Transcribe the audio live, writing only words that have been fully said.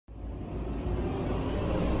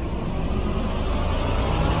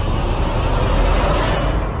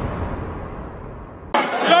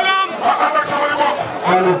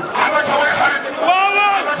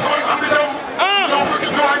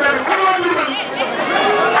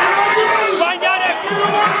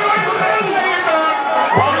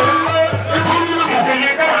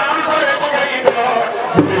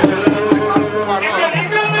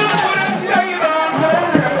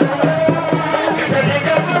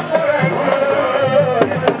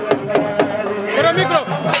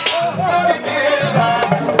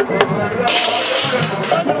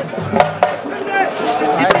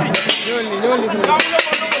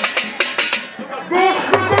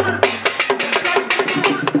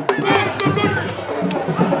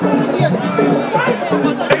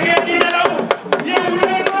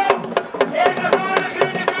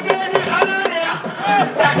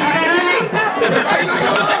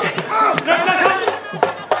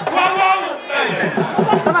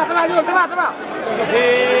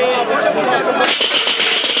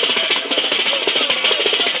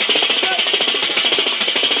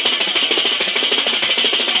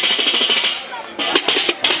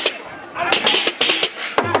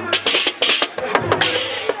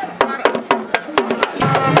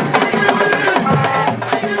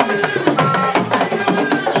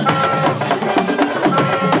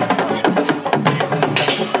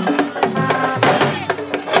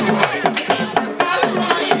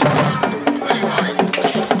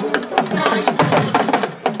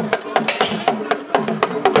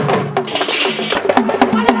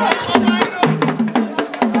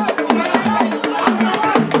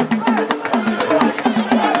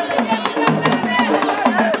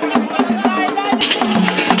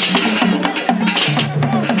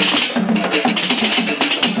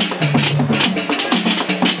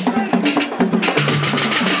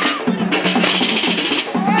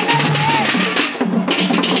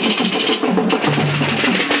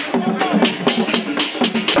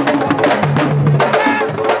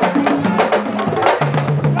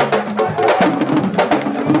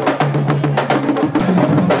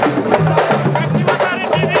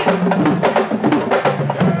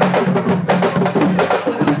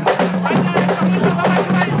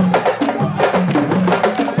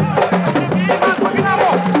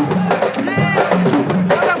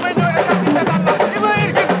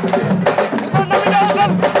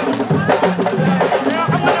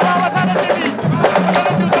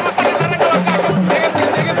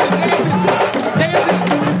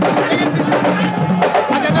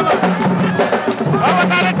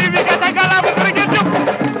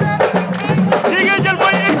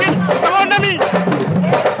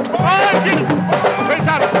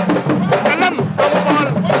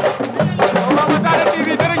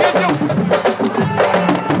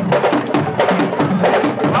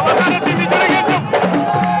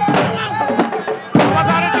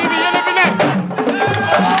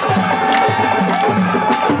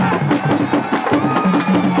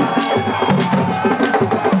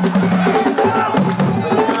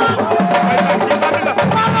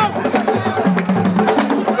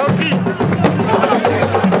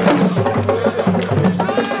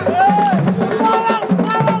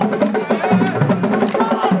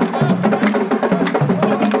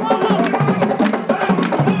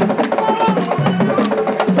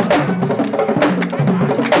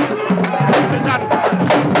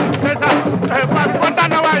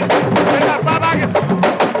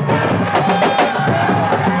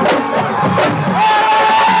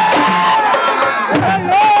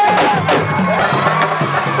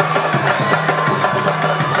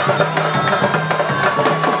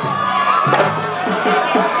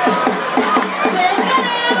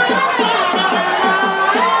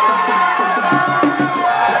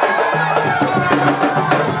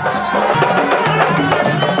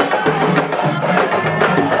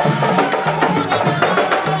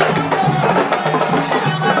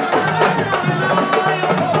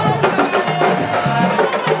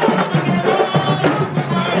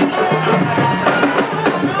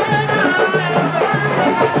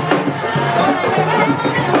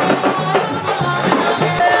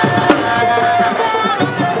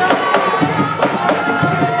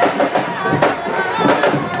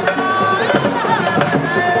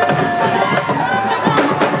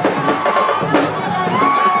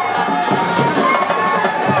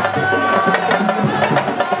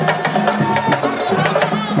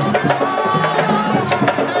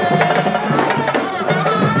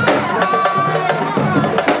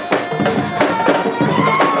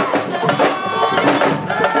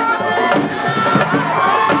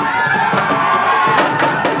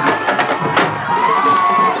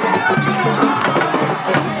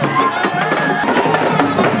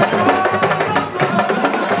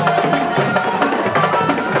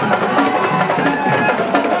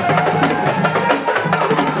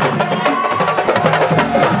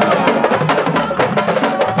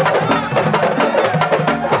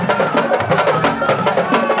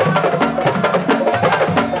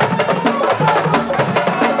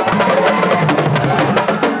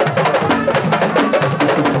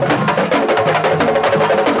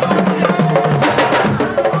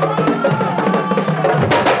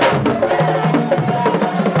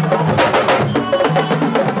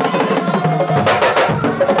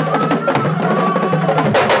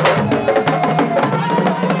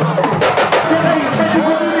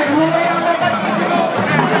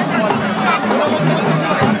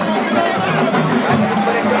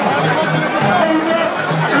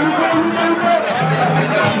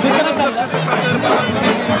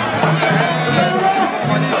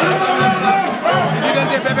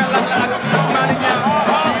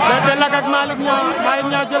Malick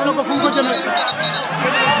Niang jël na ko fu mu ko jëmee.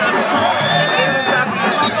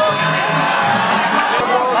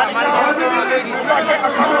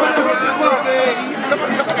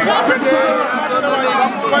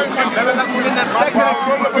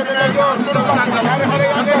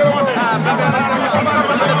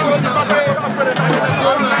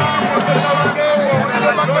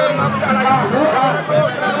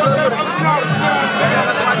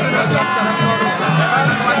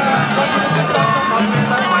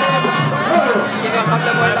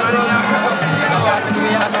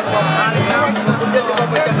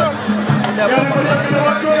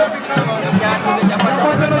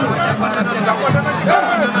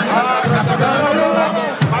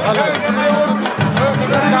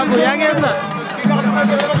 Kamu yaa ngi sa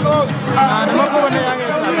dama ko wane yaa ngi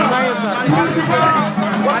sa maa ngi sa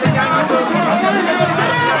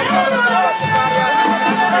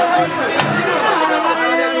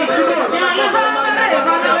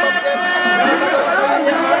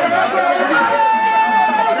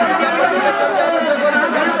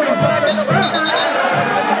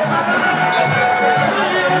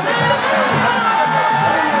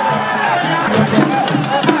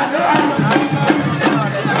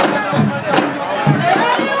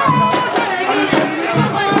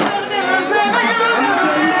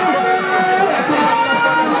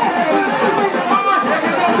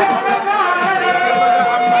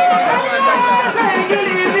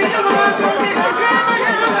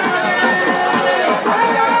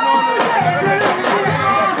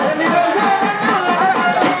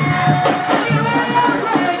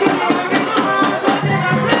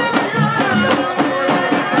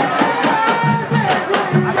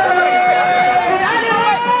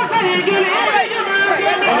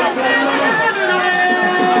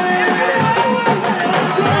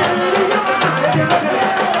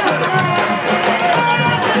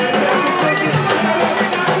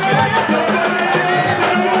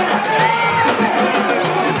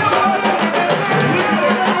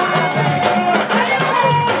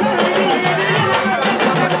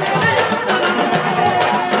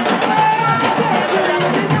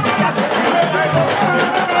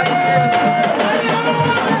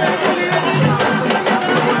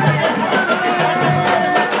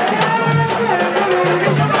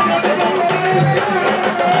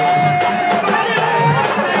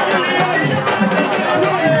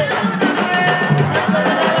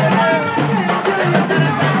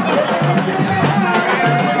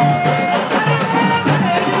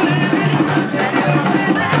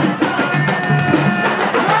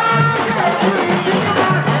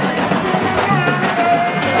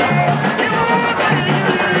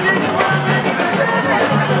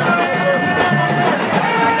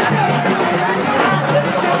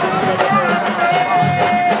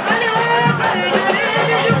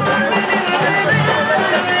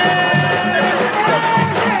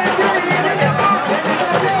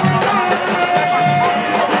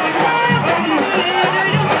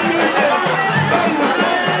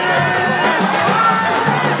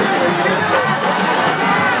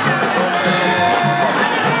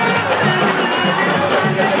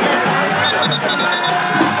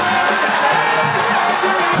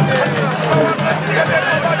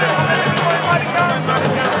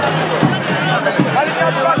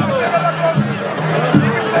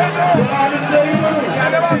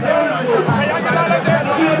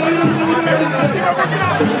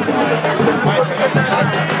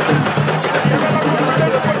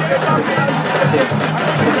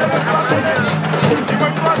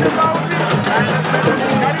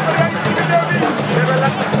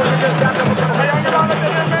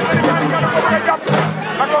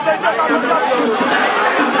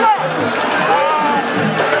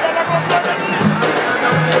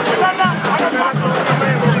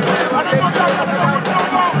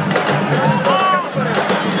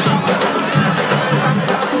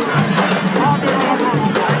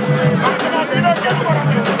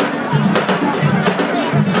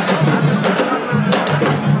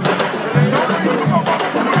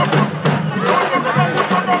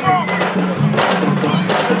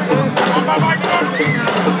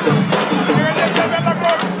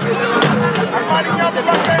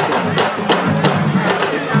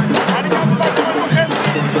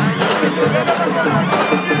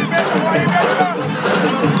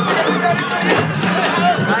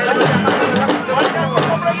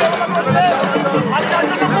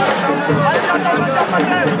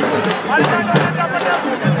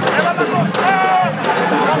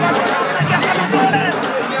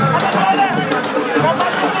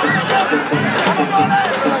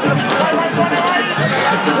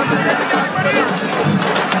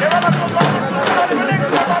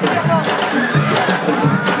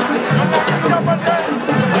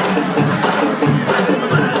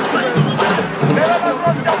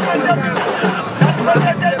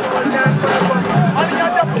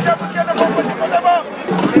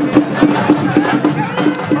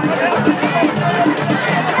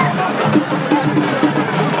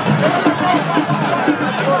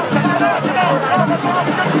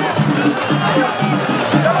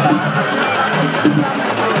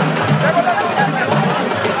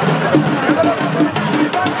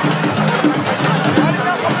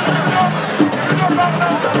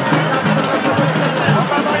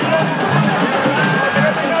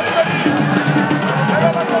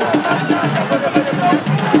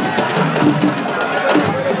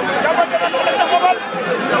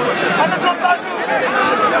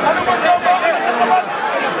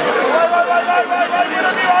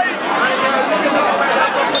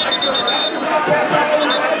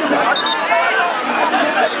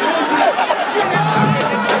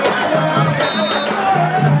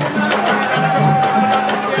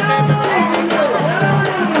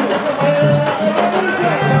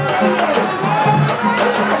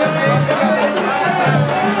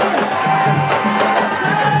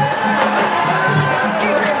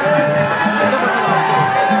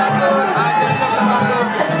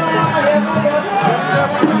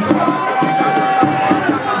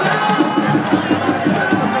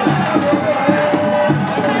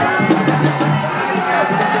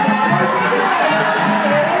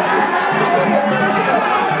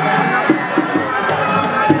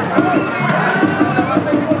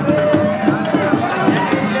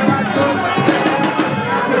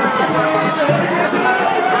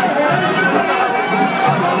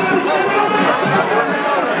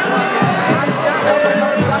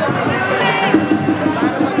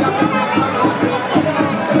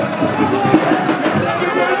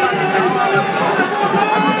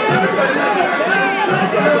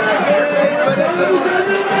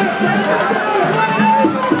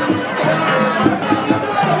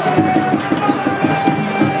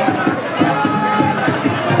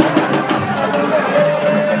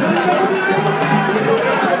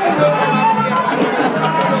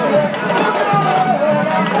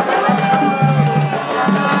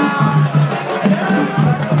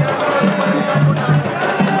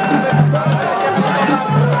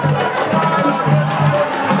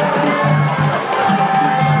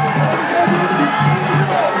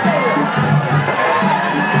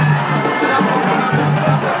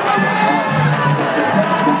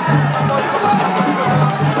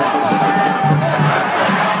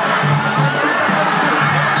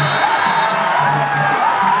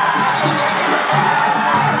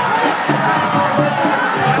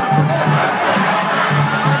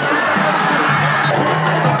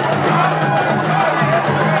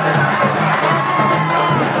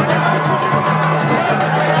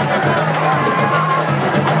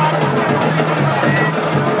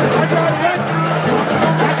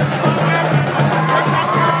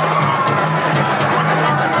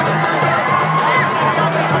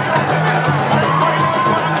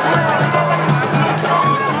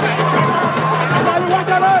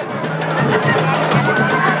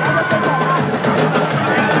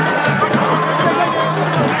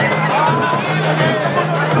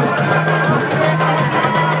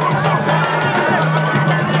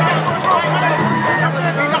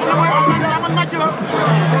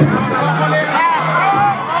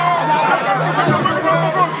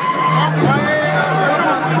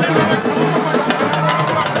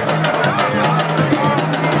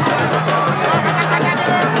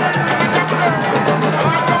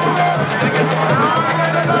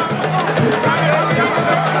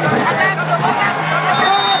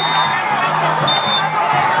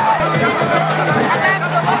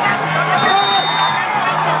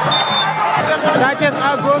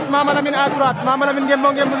gauche Mama Lamine à droite Mama Lamine ngeen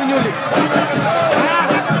moo ngeen lu ñuul li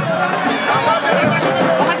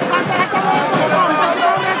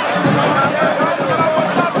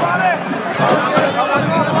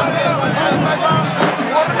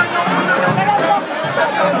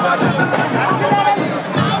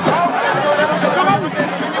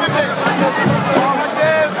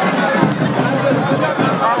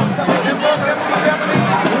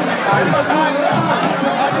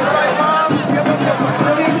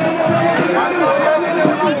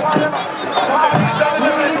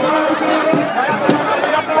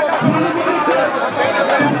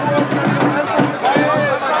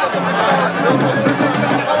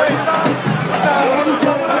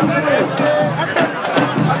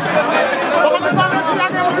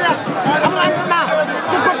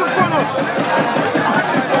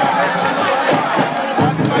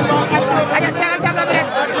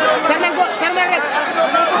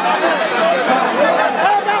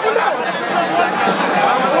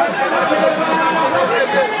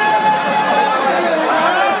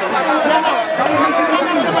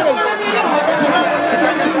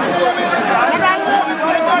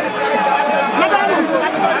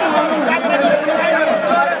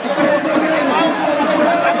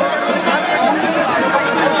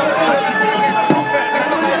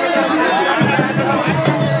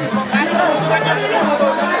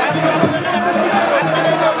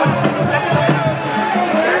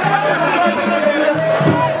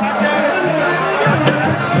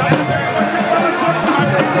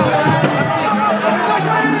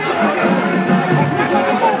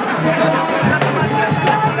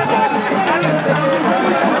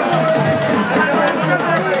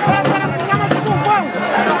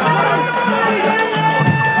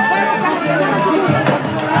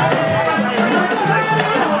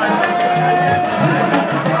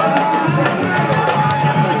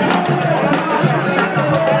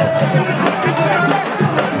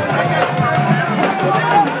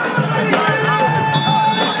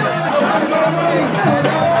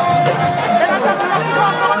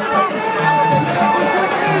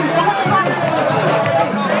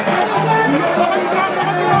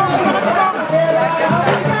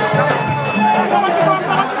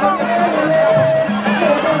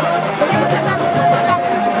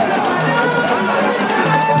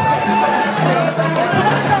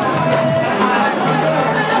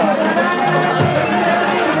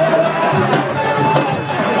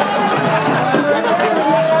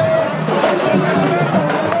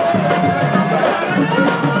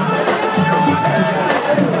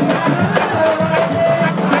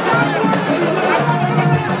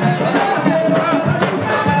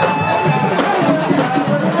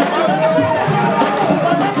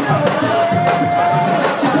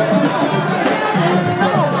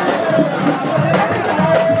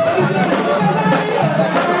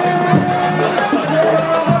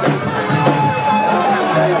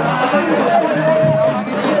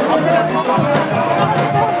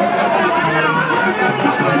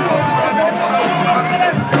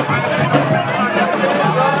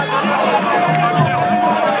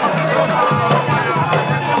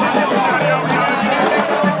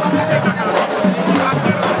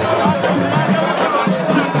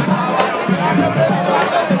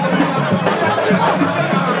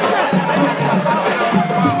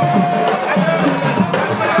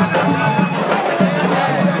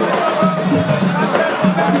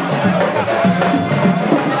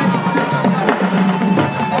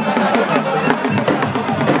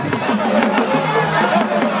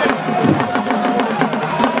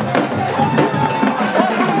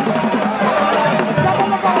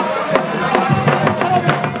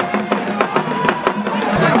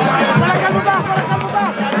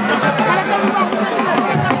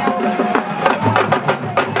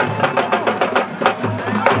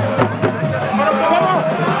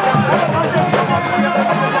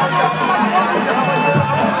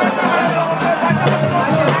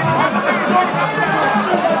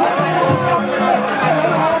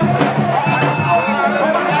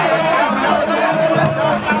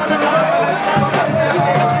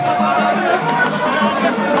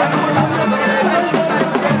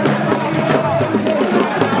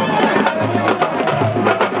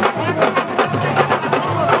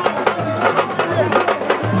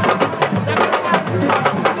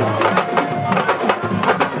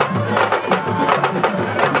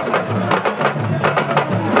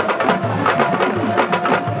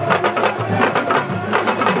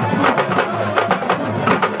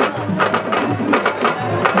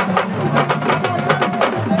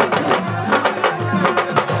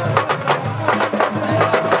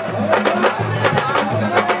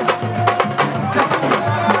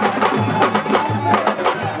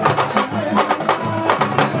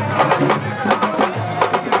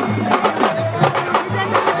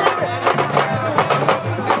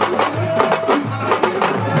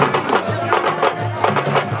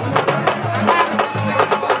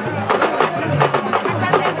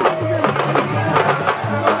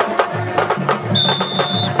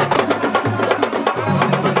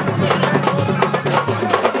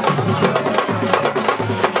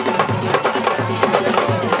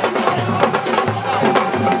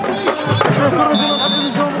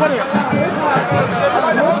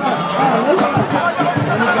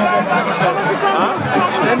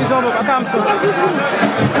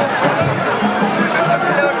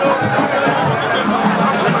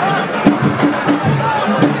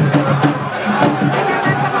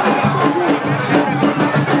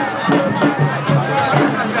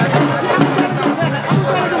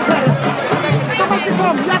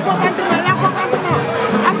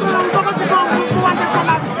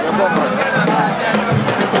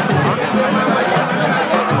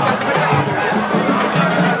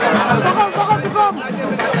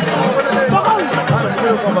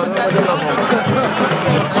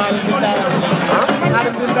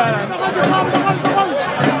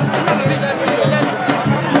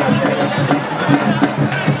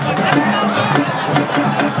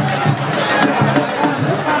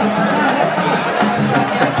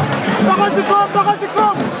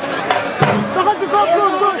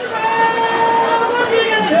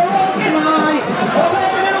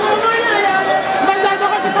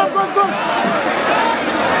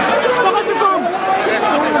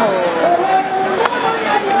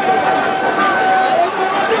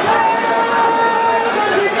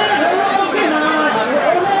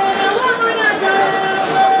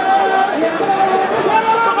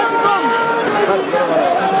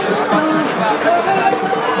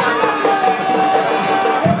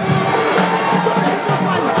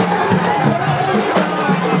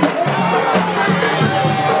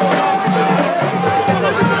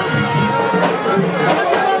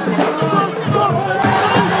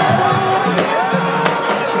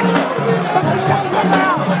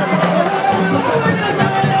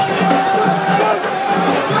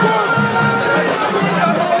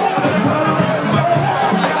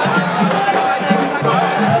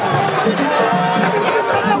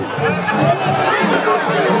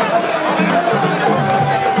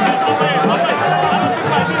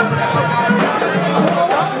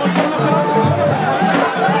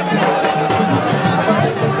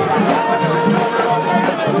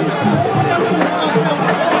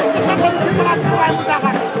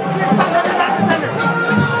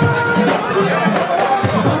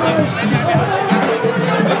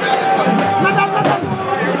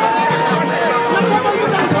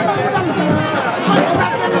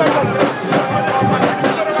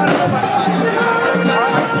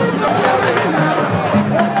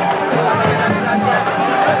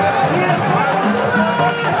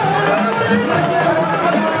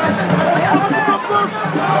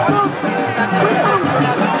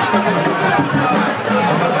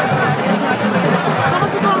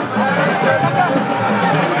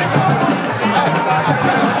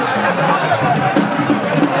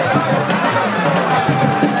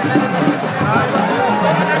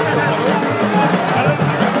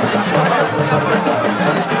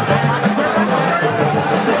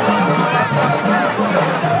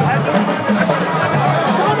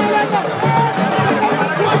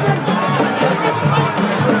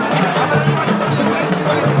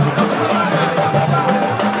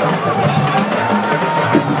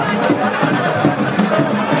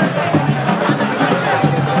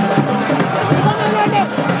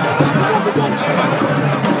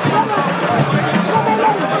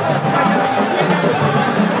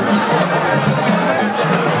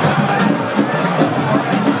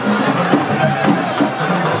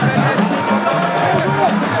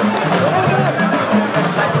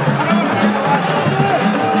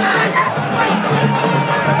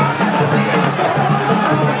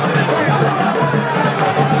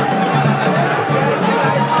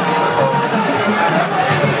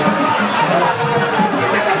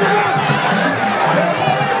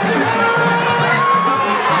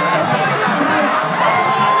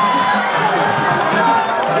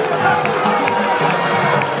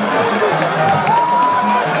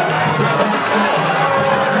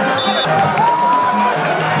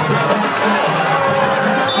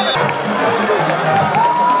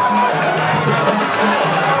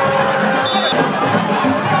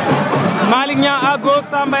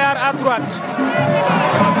Sambayar à droite.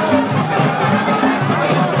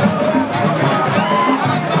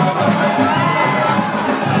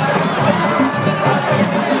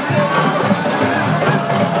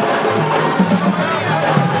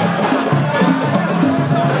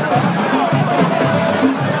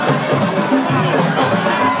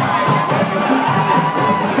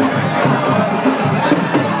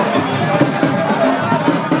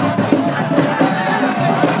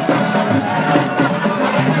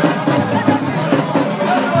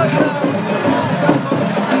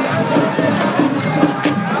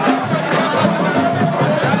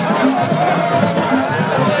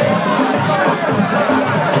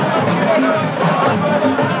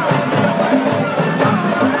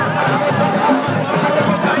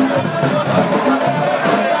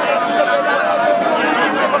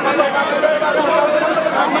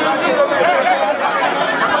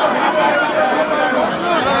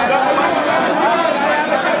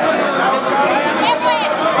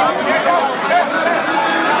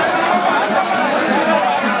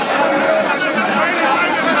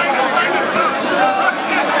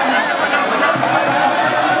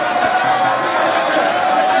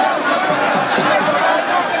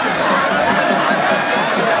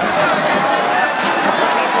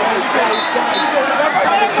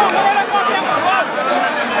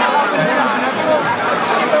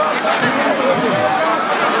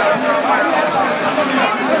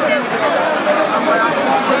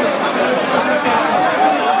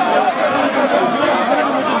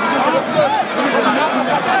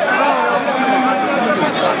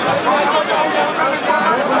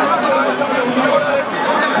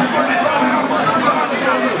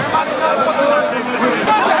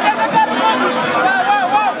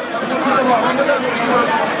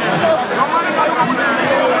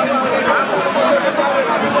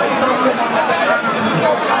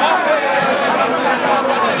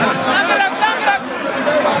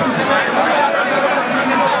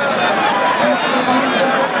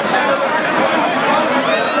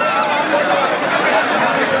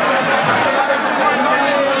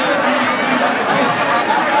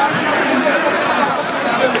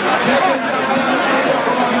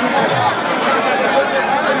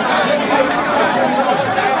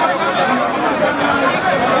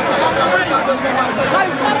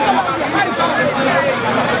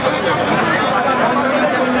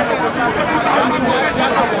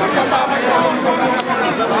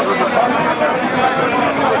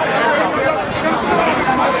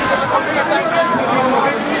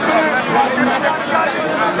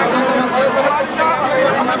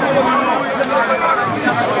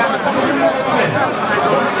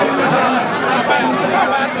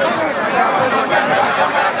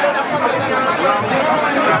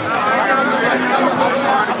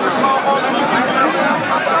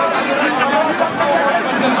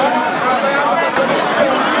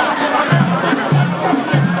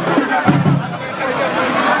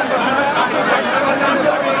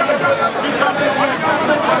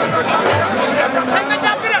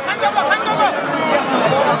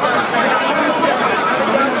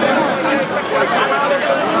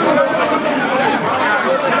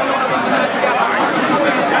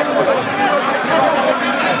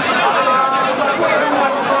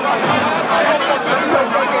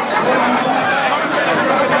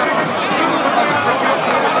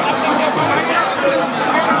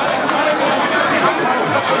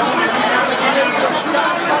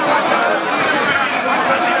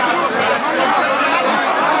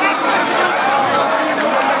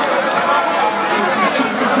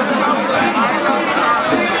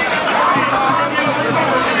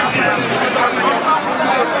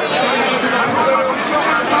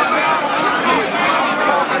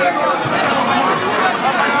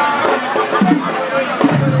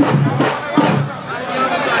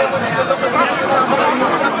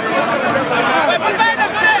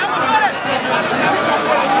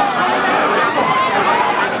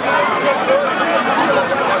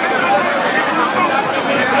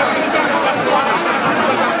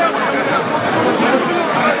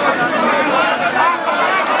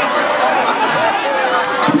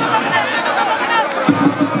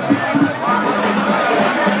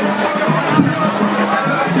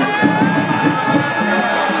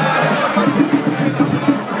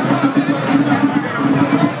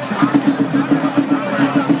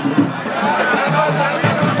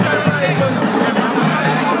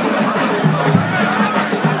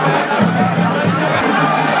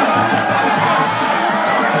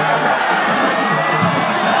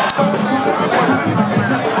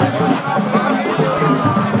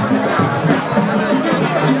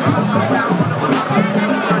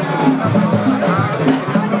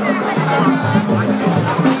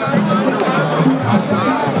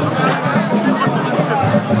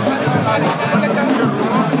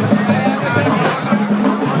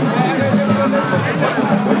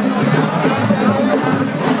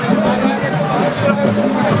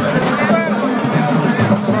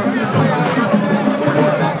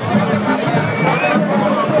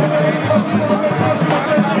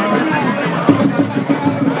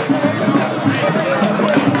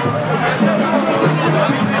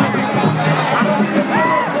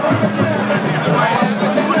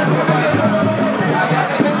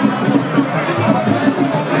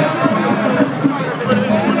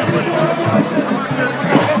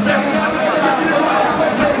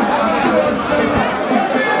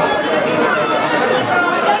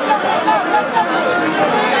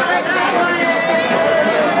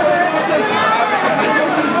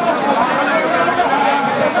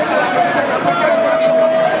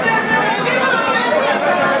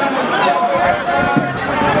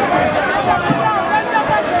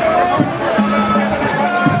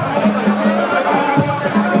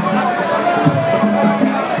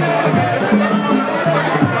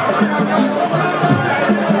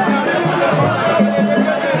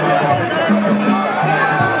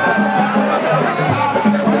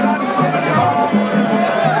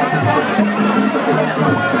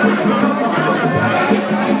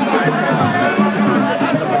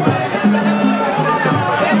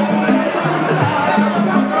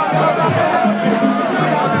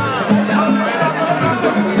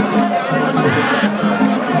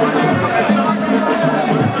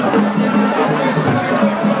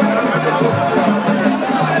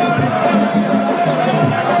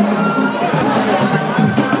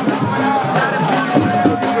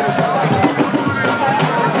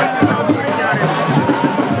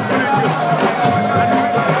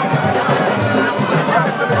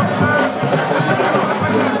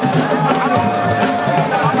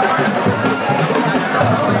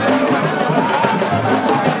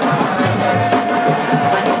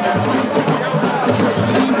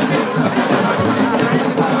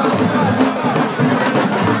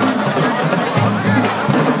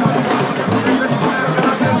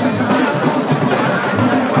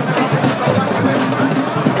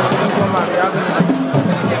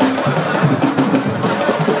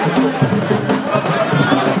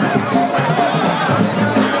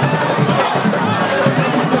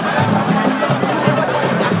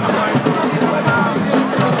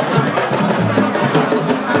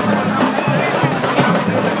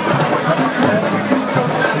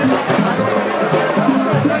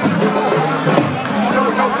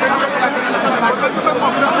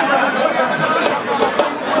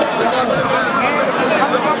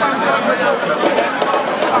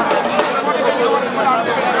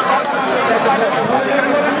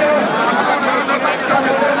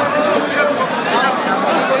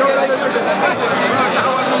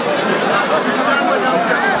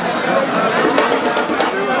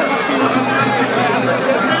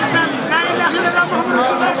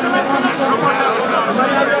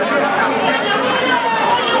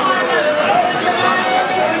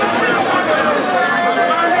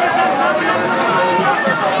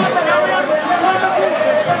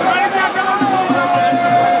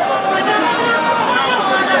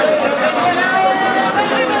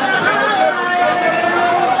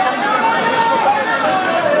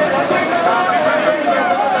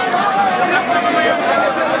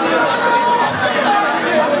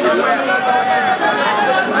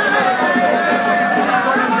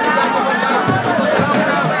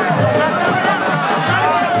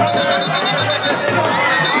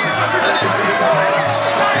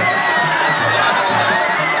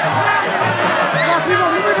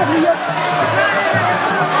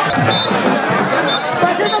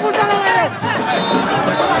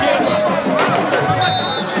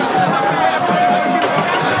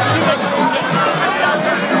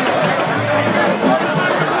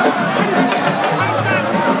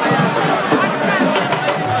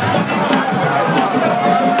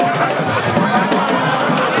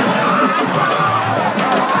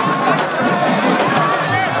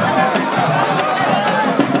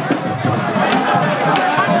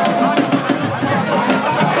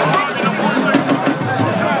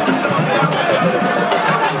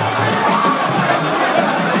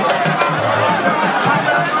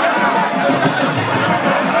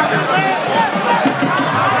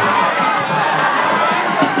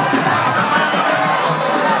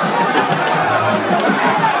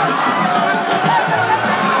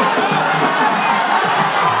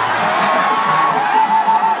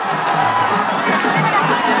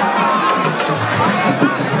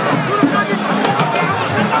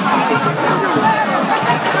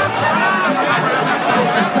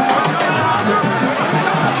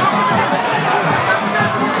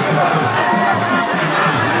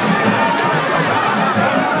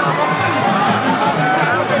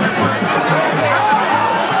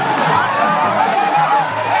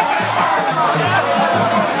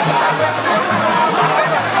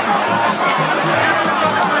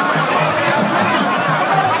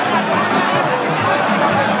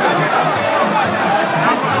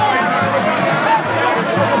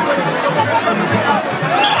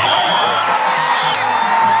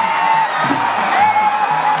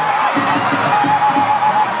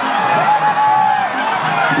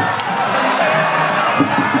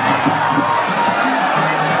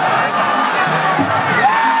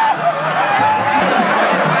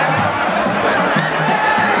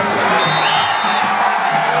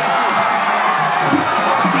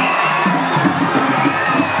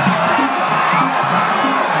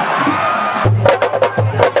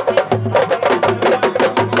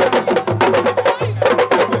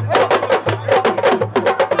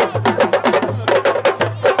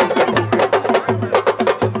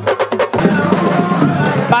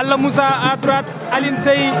 Balla Moussa à droite, Aline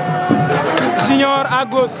Sey Junior à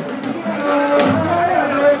gauche.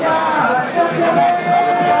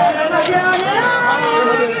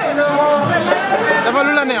 Dafa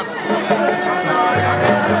lu la neex.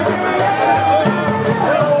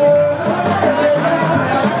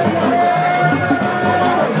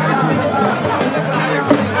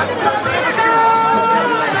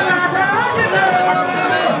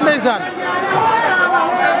 Ndeysaan.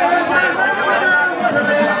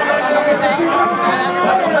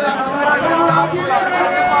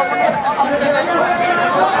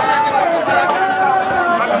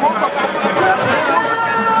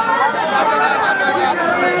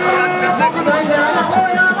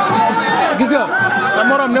 Gis nga sa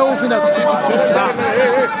morom newu fi nag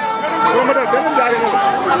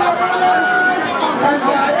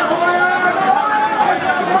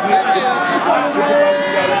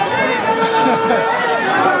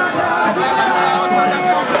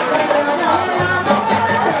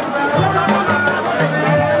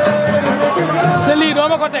c'est lii doo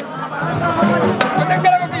ma ko teg ko teg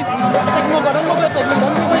nga ko fii teg nga ko danga ma koy teg danga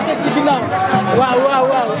ma koy teg ci ginnaaw waaw waaw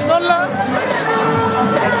waaw noonu la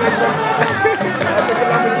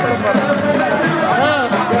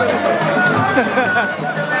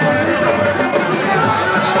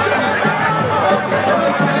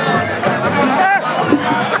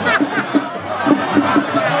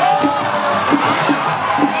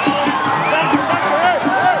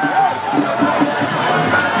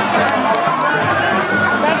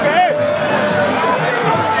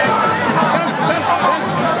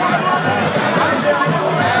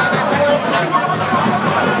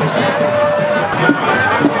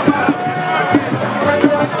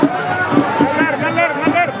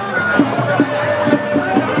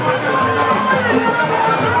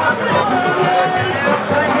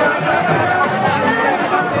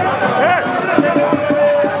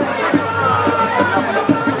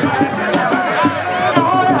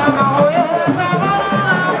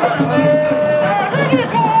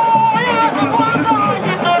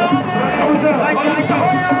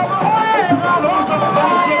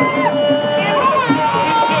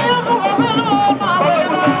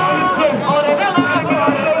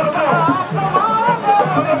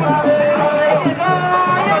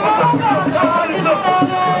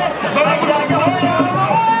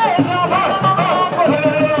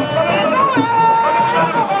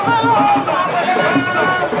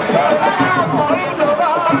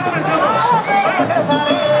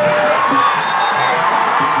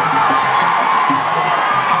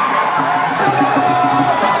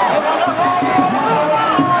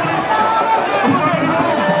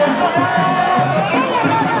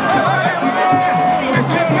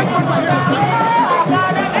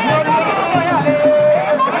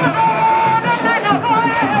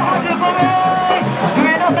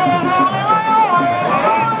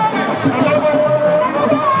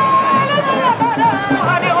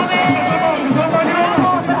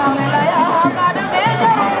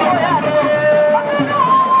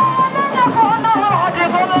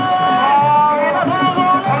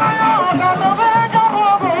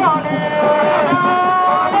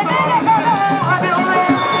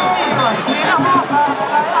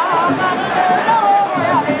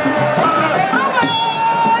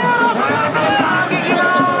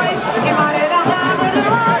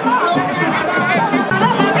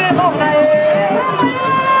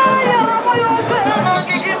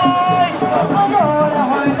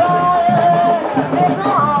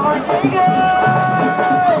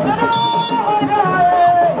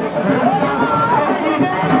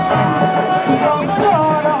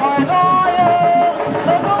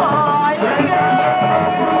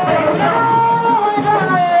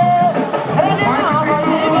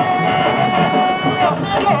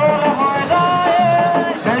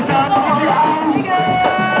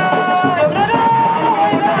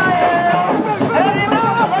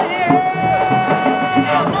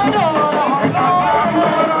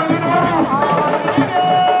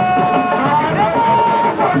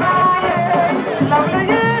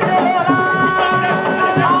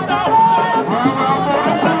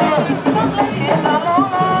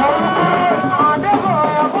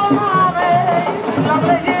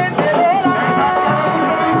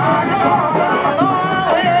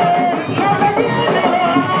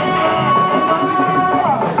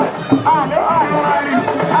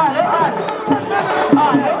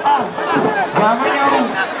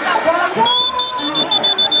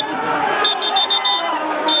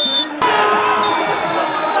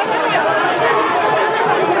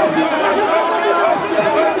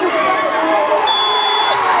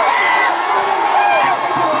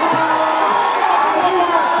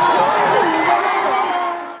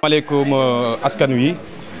asalaamaaleykum askan wi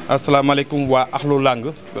asalaamaaleykum waa axlu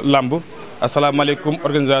lamb asalaamaaleykum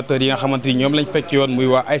organisateurs yi nga xamante ni ñoom lañ fekk yoon muy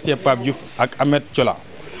waa ASC Pape Diouf ak Ahmed Thiola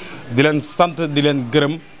di leen sant di leen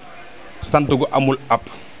gërëm sant gu amul app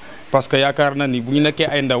parce que yaakaar na ni bu ñu nekkee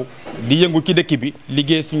ay ndaw di yëngu ci dëkk bi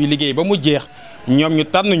liggéey suñu liggéey ba mu jeex ñoom ñu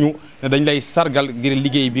tànn ñu ne dañ lay sargal ngir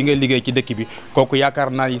liggéey bi nga liggéey ci dëkk bi kooku yaakaar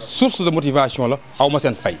naa ni source de motivation la aw ma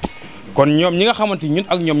seen fay. kon ñoom ñi nga xamante ni ñun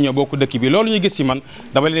ak ñoom ñoo bokk dëkk bi loolu ñu gis ci man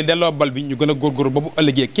dama leen delloo bal bi ñu gën a góorgóorlu ba bu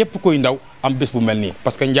ëllëgee képp koy ndaw am bés bu mel nii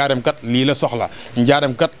parce que njaareem kat lii la soxla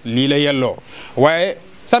njaareem kat lii la yelloo waaye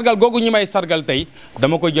sargal googu ñu may sargal tey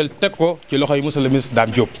dama ko jël teg ko ci loxo yi monsieur le ministre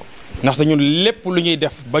Dame Diop ndaxte ñun lépp lu ñuy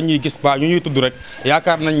def ba ñuy gis ba ñu ñuy tudd rek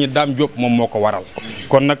yaakaar nañ ni Dame Diop moom moo ko waral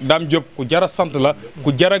kon nag Dame Diop ku jara sant la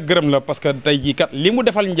ku jara gërëm la parce que tey jii kat li mu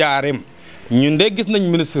defal njaareem ñun de gis nañ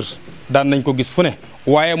ministre daan nañ ko gis fu ne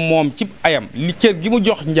waaye moom ci ayam li cër gi mu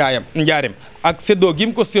jox njaareem ak séddoo gi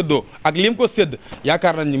mu ko séddoo ak li mu ko sédd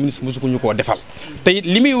yaakaar nañ ni ministre mosu ko ñu koo defal te it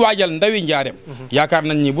li muy waajal ndawi njaareem yaakaar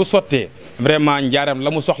nañ ni bu sottee vraiment njaareem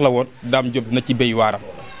la mu soxla woon Dame Diop na ci béy waaram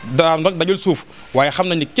daam nag dajul suuf waaye xam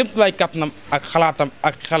nañ ni képp lay kàttanam ak xalaatam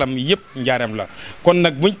ak xelam yëpp njaareem la kon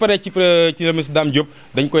nag buñ paree ci ministre Dame Diop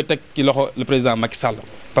dañ koy teg ci loxo le président Macky Sall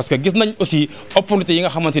parce que gis nañ aussi opportunité yi nga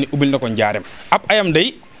xamante ni ubbil na ko njaareem ab ayam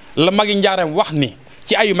day la magi njaareem wax ni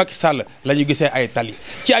ci ayu Macky Sall la ñu gisee ay tali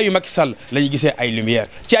ci ayu Macky Sall la ñu gisee ay lumière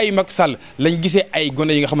ci ayu Macky Sall la ñu gisee ay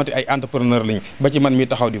gone yi nga xamante ay entrepreneur lañ ba ci man mi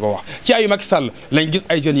taxaw di ko wax ci ayu Macky Sall lañ gis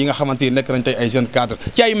ay jeunes yi nga xamante ni nekk nañ tey ay jeunes cadre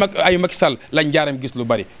ci ayu Macky Sall lañ njaareem gis lu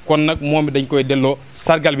bari kon nag moom dañ koy delloo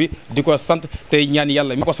sargal bi di ko sant tey ñaan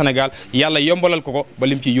yàlla mi ko Sénégal yàlla yombalal ko ba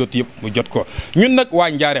lim ci yóotu yëpp mu jot ko ñun nag waa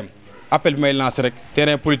njaareem appel bi may lancé rek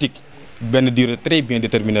terrain politique benn durée très bien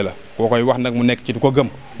déterminée la koo koy wax nag mu nekk ci du ko gëm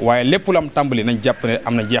waaye lépp lu am tàmbali nañ jàpp ne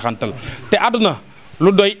am na jeexantal te àdduna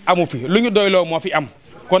lu doy amu fi lu ñu doyloo moo fi am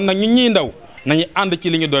kon nag ñun ñiy ndaw nañu ànd ci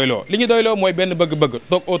li ñu doyloo mooy benn bëgg-bëgg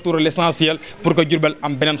toog autour de l'essentiel pour que Diourbel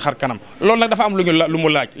am beneen xar kanam loolu nag dafa am lu mu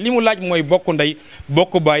laaj li mu laaj mooy bokk ndey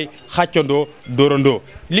bokk baay xàccandoo dóorandoo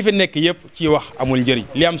li fi nekk yëpp ci wax amul njëriñ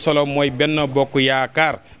li am solo mooy benn bokk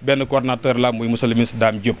yaakaar benn coordinateur la muy monsieur le ministre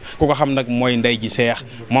Dame Diop ku ko xam nag mooy ndey ji seex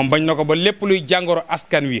moom bañ na ko ba lépp luy jàngoro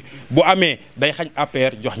askan wi bu amee day xañ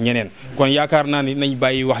APR jox ñeneen kon yaakaar naa ni nañ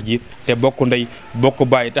bàyyi wax ji te bokk ndey bokk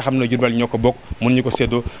baay te xam na Diourbel ñoo ko bokk mun ñu ko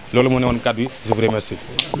séddoo loolu moo ne woon kàddu yi je vous remercie.